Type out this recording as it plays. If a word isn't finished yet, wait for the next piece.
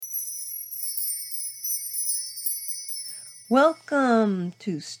Welcome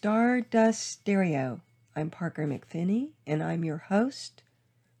to Stardust Stereo. I'm Parker McPhinney, and I'm your host.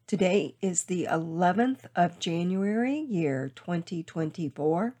 Today is the 11th of January, year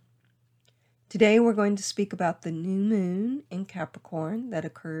 2024. Today we're going to speak about the new moon in Capricorn that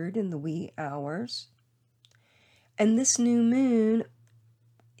occurred in the wee hours. And this new moon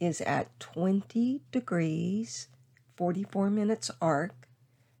is at 20 degrees, 44 minutes arc.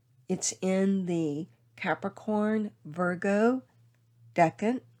 It's in the Capricorn Virgo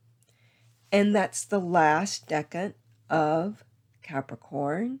decan, and that's the last decan of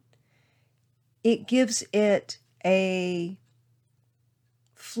Capricorn. It gives it a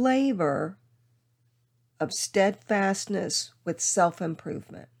flavor of steadfastness with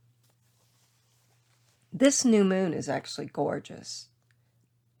self-improvement. This new moon is actually gorgeous.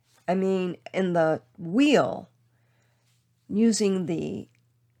 I mean, in the wheel, using the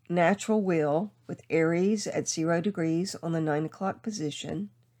natural wheel with Aries at 0 degrees on the 9 o'clock position,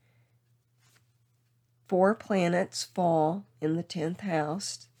 4 planets fall in the 10th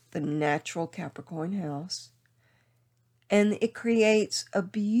house, the natural Capricorn house, and it creates a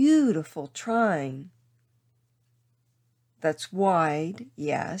beautiful trine that's wide,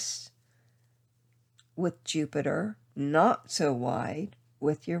 yes, with Jupiter, not so wide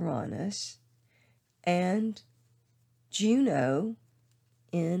with Uranus, and Juno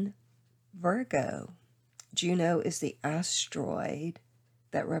in Virgo. Juno is the asteroid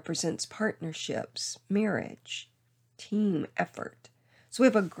that represents partnerships, marriage, team effort. So we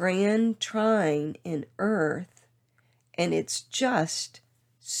have a grand trine in Earth, and it's just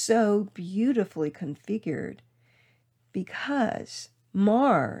so beautifully configured because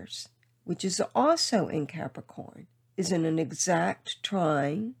Mars, which is also in Capricorn, is in an exact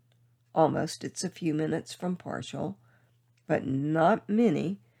trine, almost, it's a few minutes from partial, but not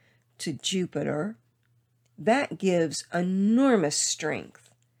many, to Jupiter. That gives enormous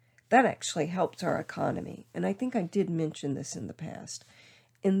strength. That actually helps our economy. And I think I did mention this in the past.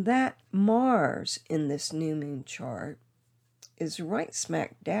 And that Mars in this new moon chart is right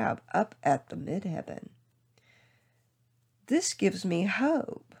smack dab up at the midheaven. This gives me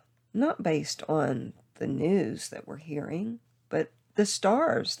hope, not based on the news that we're hearing, but the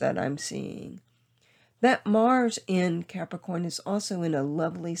stars that I'm seeing. That Mars in Capricorn is also in a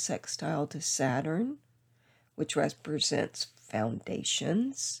lovely sextile to Saturn, which represents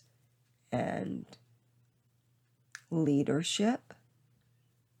foundations and leadership.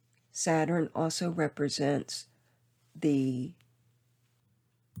 Saturn also represents the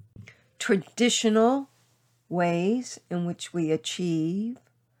traditional ways in which we achieve.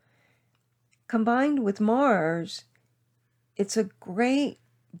 Combined with Mars, it's a great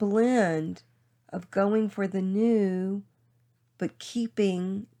blend of going for the new, but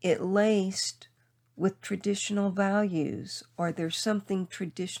keeping it laced with traditional values, or there's something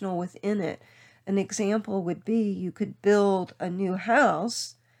traditional within it. An example would be you could build a new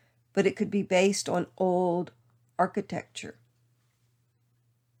house, but it could be based on old architecture.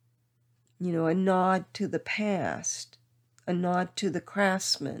 You know, a nod to the past, a nod to the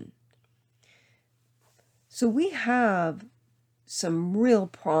craftsman. So we have some real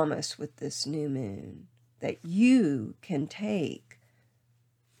promise with this new moon that you can take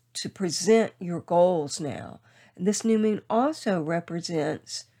to present your goals now. And this new moon also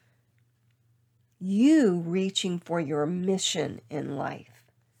represents you reaching for your mission in life,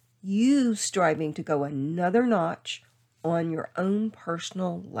 you striving to go another notch on your own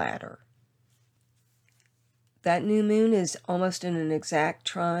personal ladder. That new moon is almost in an exact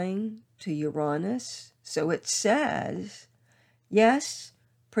trine to Uranus, so it says, yes,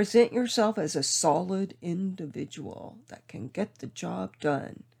 present yourself as a solid individual that can get the job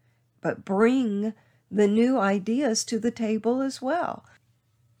done, but bring the new ideas to the table as well.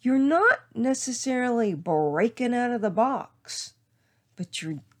 You're not necessarily breaking out of the box, but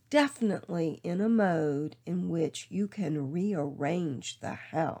you're definitely in a mode in which you can rearrange the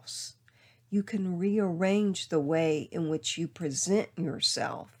house. You can rearrange the way in which you present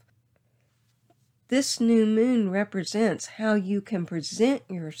yourself. This new moon represents how you can present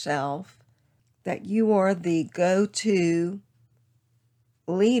yourself, that you are the go-to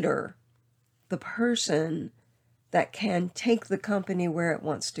leader, the person that can take the company where it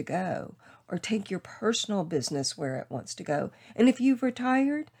wants to go, or take your personal business where it wants to go. And if you've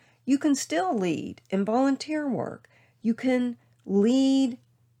retired, you can still lead in volunteer work. You can lead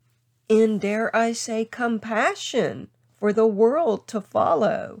in, dare I say, compassion for the world to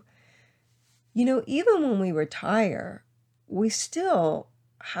follow. You know, even when we retire, we still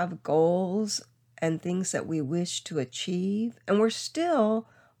have goals and things that we wish to achieve, and we're still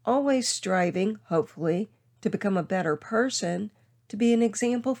always striving, hopefully, to become a better person, to be an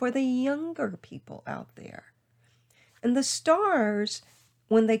example for the younger people out there. And the stars,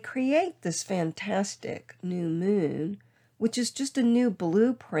 when they create this fantastic new moon, which is just a new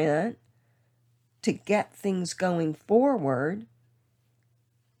blueprint to get things going forward,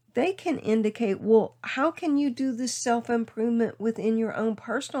 they can indicate, well, how can you do this self-improvement within your own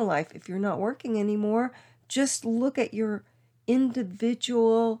personal life if you're not working anymore? Just look at your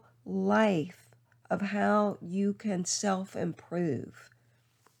individual life of how you can self-improve.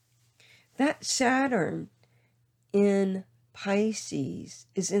 That Saturn in Pisces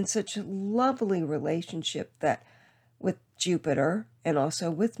is in such a lovely relationship that with Jupiter and also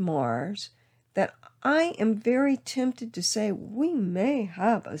with Mars, that I am very tempted to say we may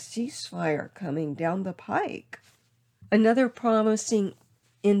have a ceasefire coming down the pike. Another promising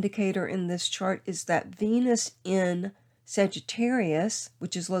indicator in this chart is that Venus in Sagittarius,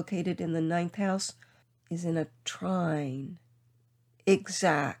 which is located in the 9th house, is in a trine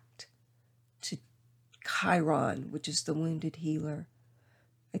exact to Chiron, which is the wounded healer.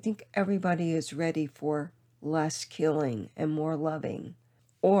 I think everybody is ready for less killing and more loving.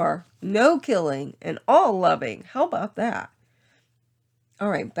 Or no killing and all loving. How about that? All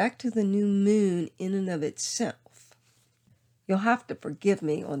right, back to the new moon in and of itself. You'll have to forgive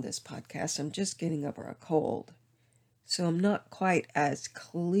me on this podcast. I'm just getting over a cold, so I'm not quite as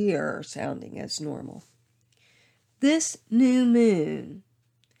clear sounding as normal. This new moon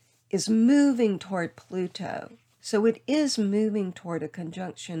is moving toward Pluto. So it is moving toward a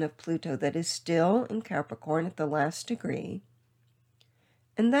conjunction of Pluto that is still in Capricorn at the last degree.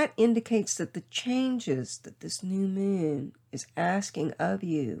 And that indicates that the changes that this new moon is asking of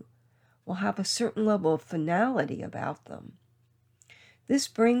you will have a certain level of finality about them. This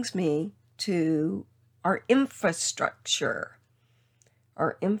brings me to our infrastructure.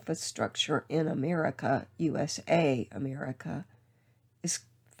 Our infrastructure in America, USA, America, is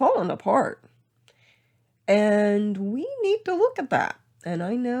falling apart. And we need to look at that. And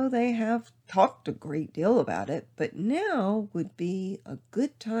I know they have talked a great deal about it, but now would be a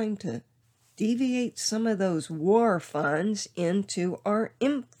good time to deviate some of those war funds into our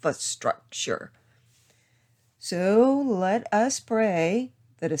infrastructure. So let us pray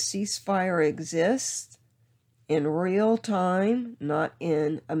that a ceasefire exists in real time, not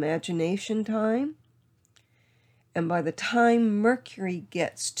in imagination time. And by the time Mercury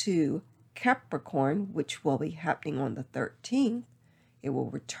gets to Capricorn, which will be happening on the 13th, it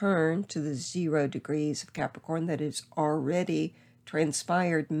will return to the 0 degrees of Capricorn that has already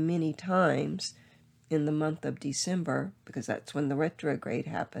transpired many times in the month of December, because that's when the retrograde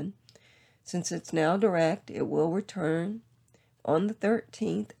happened. Since it's now direct, it will return on the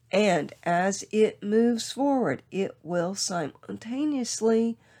 13th, and as it moves forward, it will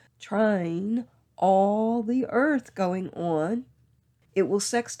simultaneously trine all the Earth going on. It will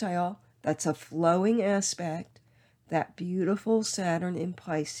sextile. That's a flowing aspect. That beautiful Saturn in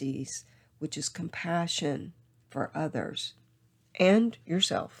Pisces, which is compassion for others and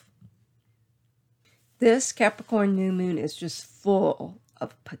yourself. This Capricorn new moon is just full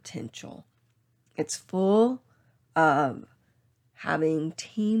of potential. It's full of having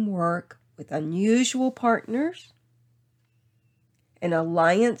teamwork with unusual partners and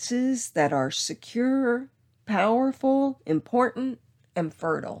alliances that are secure, powerful, important, and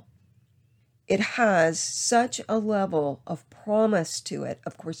fertile. It has such a level of promise to it.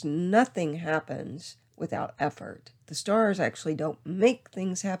 Of course, nothing happens without effort. The stars actually don't make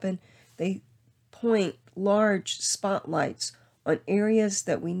things happen. They point large spotlights on areas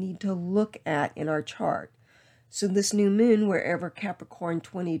that we need to look at in our chart. So this new moon, wherever Capricorn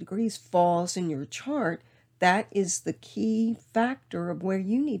 20 degrees falls in your chart, that is the key factor of where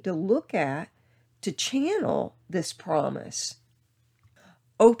you need to look at to channel this promise.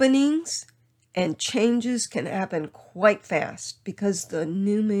 Openings and changes can happen quite fast because the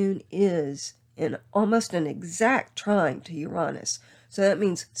new moon is in almost an exact trine to Uranus. So that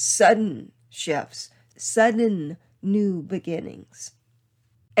means sudden shifts, sudden new beginnings,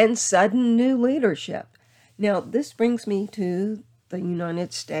 and sudden new leadership. Now, this brings me to the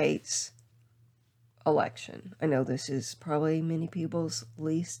United States election. I know this is probably many people's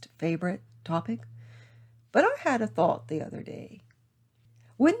least favorite topic, but I had a thought the other day.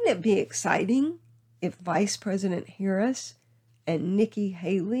 Wouldn't it be exciting if Vice President Harris and Nikki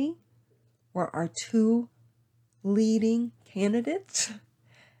Haley were our two leading candidates?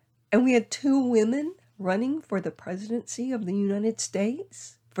 And we had two women running for the presidency of the United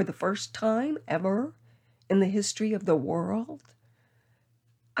States for the first time ever in the history of the world?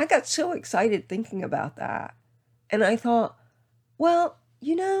 I got so excited thinking about that. And I thought, well,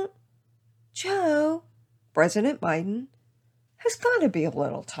 Joe, President Biden has got to be a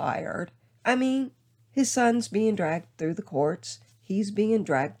little tired. I mean, his son's being dragged through the courts. He's being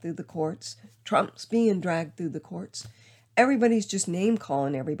dragged through the courts. Trump's being dragged through the courts. Everybody's just name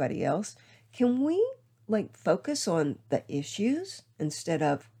calling everybody else. Can we focus on the issues instead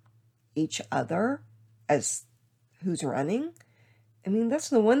of each other as who's running? I mean, that's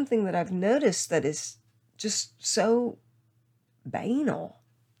the one thing that I've noticed that is just so banal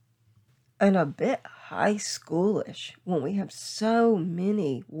and a bit high schoolish when we have so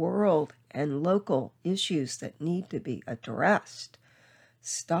many world and local issues that need to be addressed.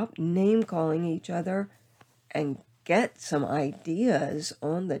 Stop name calling each other and get some ideas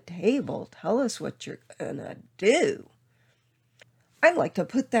on the table. Tell us what you're gonna do. I'd like to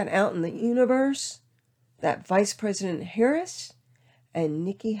put that out in the universe that Vice President Harris and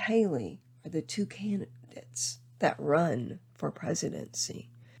Nikki Haley are the two candidates that run for presidency.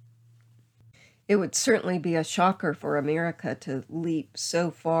 It would certainly be a shocker for America to leap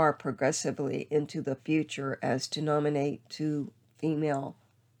so far progressively into the future as to nominate two female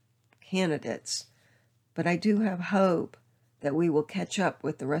candidates. But I do have hope that we will catch up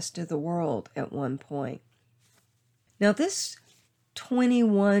with the rest of the world at one point. Now this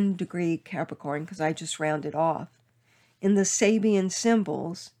 21-degree Capricorn, because I just rounded off, in the Sabian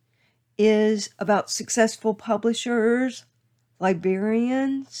symbols is about successful publishers,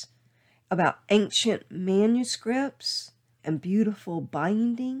 librarians, about ancient manuscripts and beautiful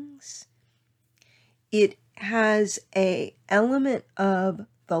bindings. It has an element of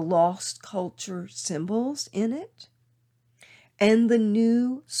the lost culture symbols in it and the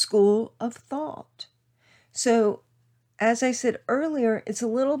new school of thought. So, as I said earlier, it's a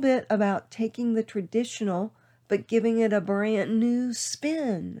little bit about taking the traditional but giving it a brand new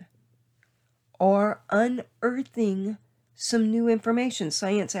spin or unearthing some new information.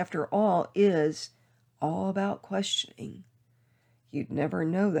 Science, after all, is all about questioning. You'd never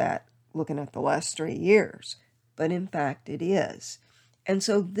know that looking at the last 3 years, but in fact it is. And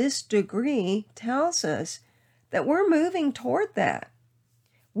so this degree tells us that we're moving toward that.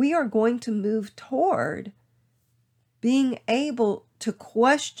 We are going to move toward being able to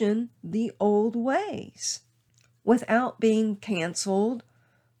question the old ways without being canceled,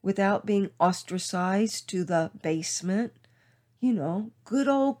 without being ostracized to the basement. You know, good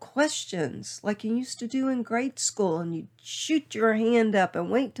old questions like you used to do in grade school, and you'd shoot your hand up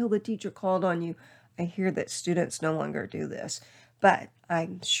and wait till the teacher called on you. I hear that students no longer do this, but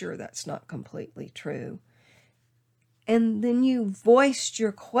I'm sure that's not completely true. And then you voiced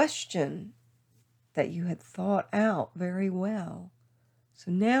your question that you had thought out very well. So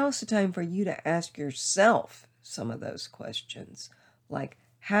now's the time for you to ask yourself some of those questions, like,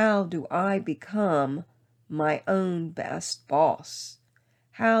 how do I become my own best boss?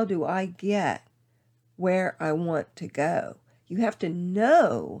 How do I get where I want to go? You have to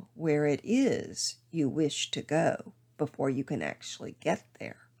know where it is you wish to go before you can actually get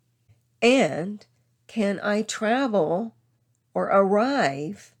there. And can I travel or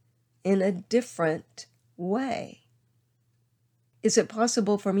arrive in a different way? Is it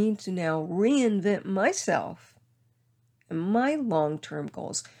possible for me to now reinvent myself and my long-term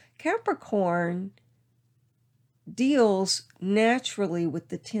goals? Capricorn deals naturally with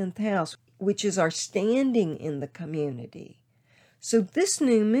the 10th house, which is our standing in the community. So this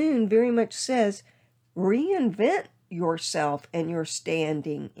new moon very much says, reinvent yourself and your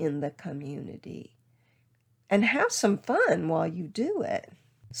standing in the community. And have some fun while you do it.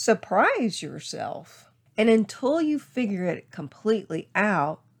 Surprise yourself. And until you figure it completely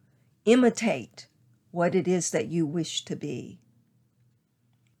out, imitate what it is that you wish to be.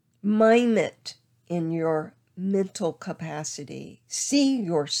 Mime it in your mental capacity. See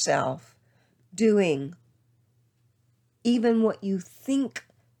yourself doing even what you think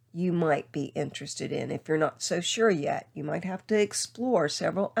you might be interested in. If you're not so sure yet, you might have to explore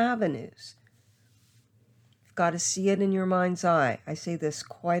several avenues. You've got to see it in your mind's eye. I say this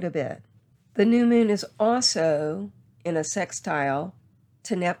quite a bit. The new moon is also in a sextile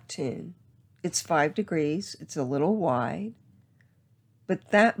to Neptune. It's 5 degrees. It's a little wide.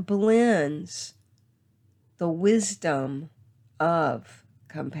 But that blends the wisdom of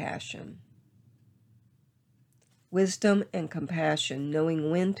compassion. Wisdom and compassion,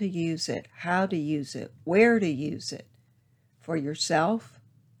 knowing when to use it, how to use it, where to use it for yourself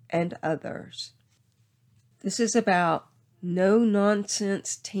and others. This is about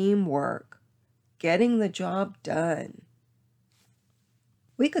no-nonsense teamwork, getting the job done.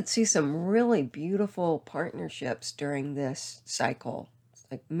 We could see some really beautiful partnerships during this cycle,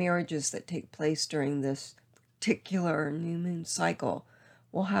 like marriages that take place during this particular new moon cycle,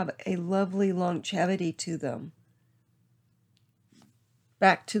 will have a lovely longevity to them.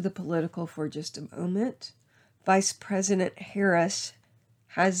 Back to the political for just a moment. Vice President Harris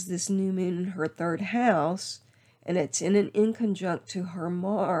has this new moon in her third house, and it's in an inconjunct to her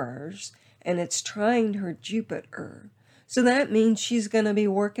Mars, and it's trying her Jupiter. So that means she's going to be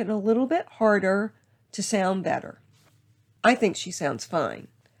working a little bit harder to sound better. I think she sounds fine,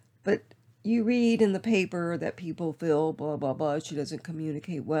 but you read in the paper that people feel blah, blah, blah, she doesn't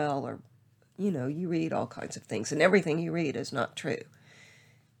communicate well, or, you read all kinds of things, and everything you read is not true.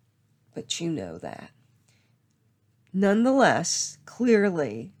 But you know that. Nonetheless,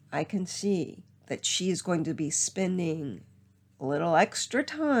 clearly, I can see that she is going to be spending a little extra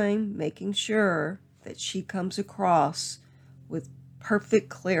time making sure that she comes across with perfect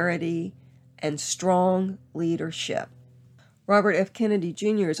clarity and strong leadership. Robert F. Kennedy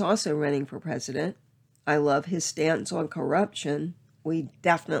Jr. is also running for president. I love his stance on corruption. We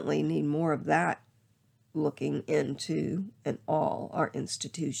definitely need more of that looking into in all our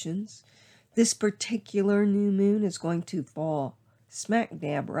institutions. This particular new moon is going to fall smack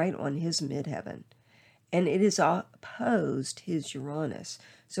dab right on his midheaven, and it is opposed his Uranus.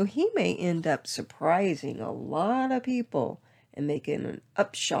 So he may end up surprising a lot of people and making an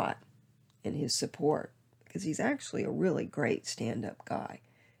upshot in his support, because he's actually a really great stand-up guy.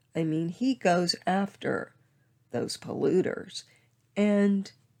 I mean, he goes after those polluters, and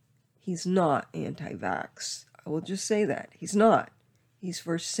he's not anti-vax. I will just say that. He's not. He's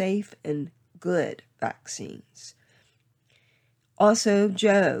for safe and good vaccines. Also,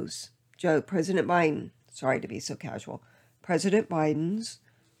 President Biden, sorry to be so casual, President Biden's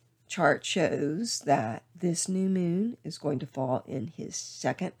chart shows that this new moon is going to fall in his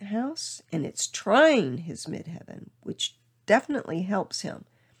second house, and it's trine his midheaven, which definitely helps him.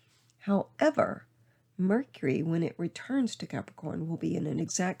 However, Mercury, when it returns to Capricorn, will be in an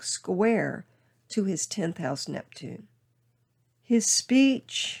exact square to his 10th house Neptune. His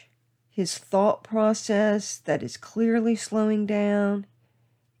speech, his thought process that is clearly slowing down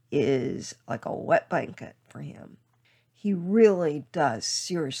is like a wet blanket for him. He really does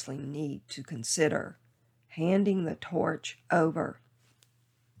seriously need to consider handing the torch over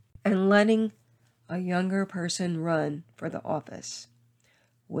and letting a younger person run for the office.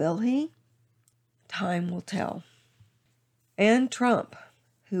 Will he? Time will tell. And Trump,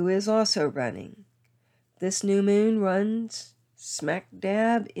 who is also running. This new moon runs smack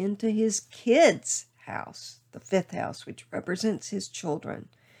dab into his kids' house, the 5th house, which represents his children.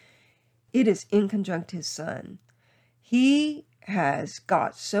 It is inconjunct his sun. He has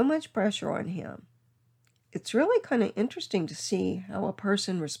got so much pressure on him. It's really kind of interesting to see how a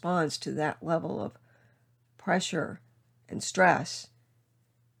person responds to that level of pressure and stress.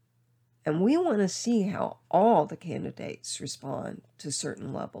 And we want to see how all the candidates respond to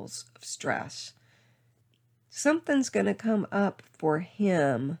certain levels of stress. Something's going to come up for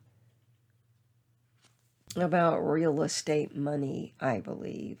him about real estate money, I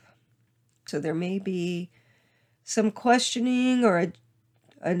believe. So there may be some questioning or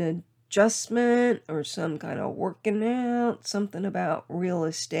an adjustment or some kind of working out, something about real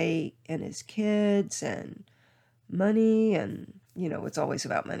estate and his kids and money, and it's always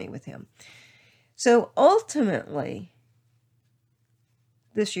about money with him. So ultimately,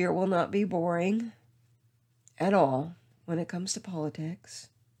 this year will not be boring at all when it comes to politics.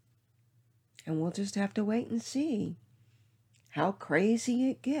 And we'll just have to wait and see how crazy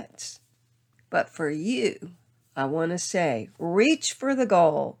it gets. But for you, I want to say, reach for the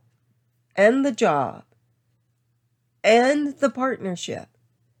goal and the job and the partnership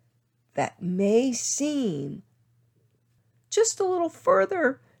that may seem just a little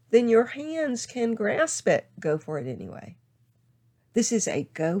further than your hands can grasp it. Go for it anyway. This is a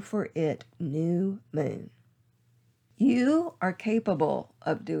go for it new moon. You are capable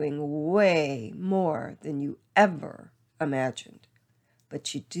of doing way more than you ever imagined,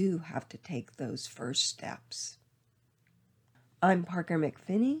 but you do have to take those first steps. I'm Parker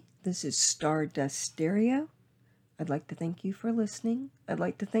McPhinney. This is Stardust Stereo. I'd like to thank you for listening. I'd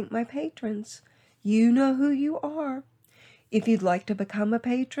like to thank my patrons. You know who you are. If you'd like to become a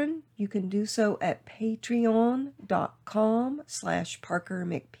patron, you can do so at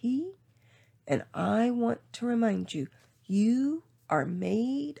patreon.com/ParkerMcP. And I want to remind you, you are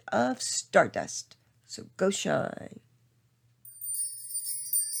made of stardust. So go shine.